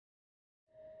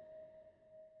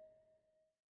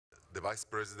the Vice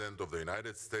President of the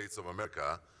United States of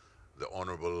America, the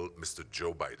Honorable Mr.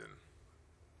 Joe Biden.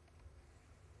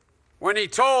 When he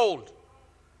told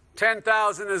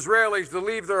 10,000 Israelis to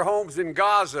leave their homes in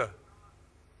Gaza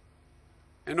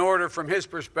in order, from his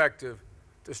perspective,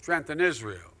 to strengthen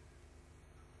Israel.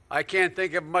 I can't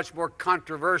think of much more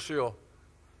controversial,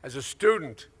 as a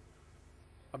student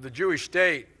of the Jewish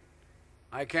state,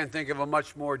 I can't think of a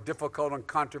much more difficult and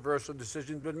controversial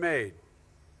decision been made.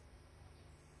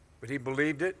 But he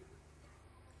believed it,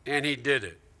 and he did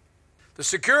it. The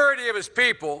security of his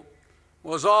people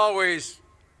was always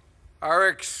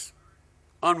Eric's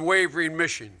unwavering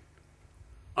mission,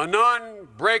 an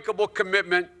unbreakable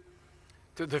commitment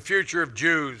to the future of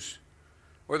Jews,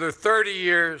 whether 30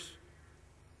 years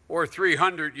or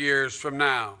 300 years from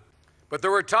now. But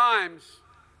there were times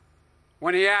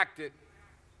when he acted,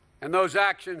 and those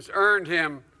actions earned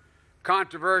him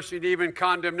controversy and even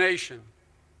condemnation.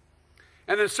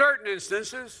 And in certain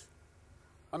instances,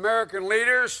 American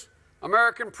leaders,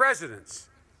 American presidents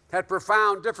had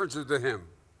profound differences with him.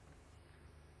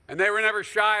 And they were never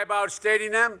shy about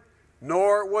stating them,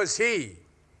 nor was he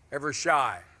ever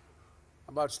shy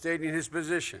about stating his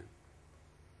position.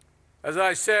 As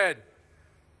I said,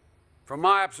 from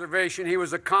my observation, he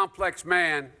was a complex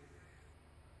man,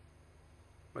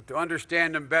 but to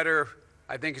understand him better,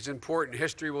 I think it's important.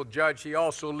 History will judge. He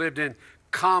also lived in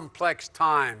complex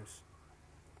times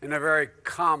in a very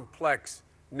complex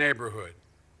neighborhood.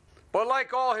 But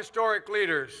like all historic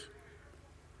leaders,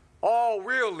 all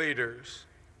real leaders,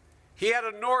 he had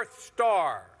a North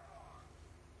Star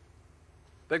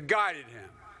that guided him,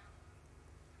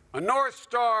 a North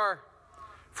Star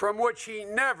from which he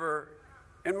never,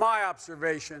 in my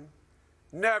observation,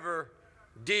 never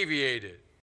deviated.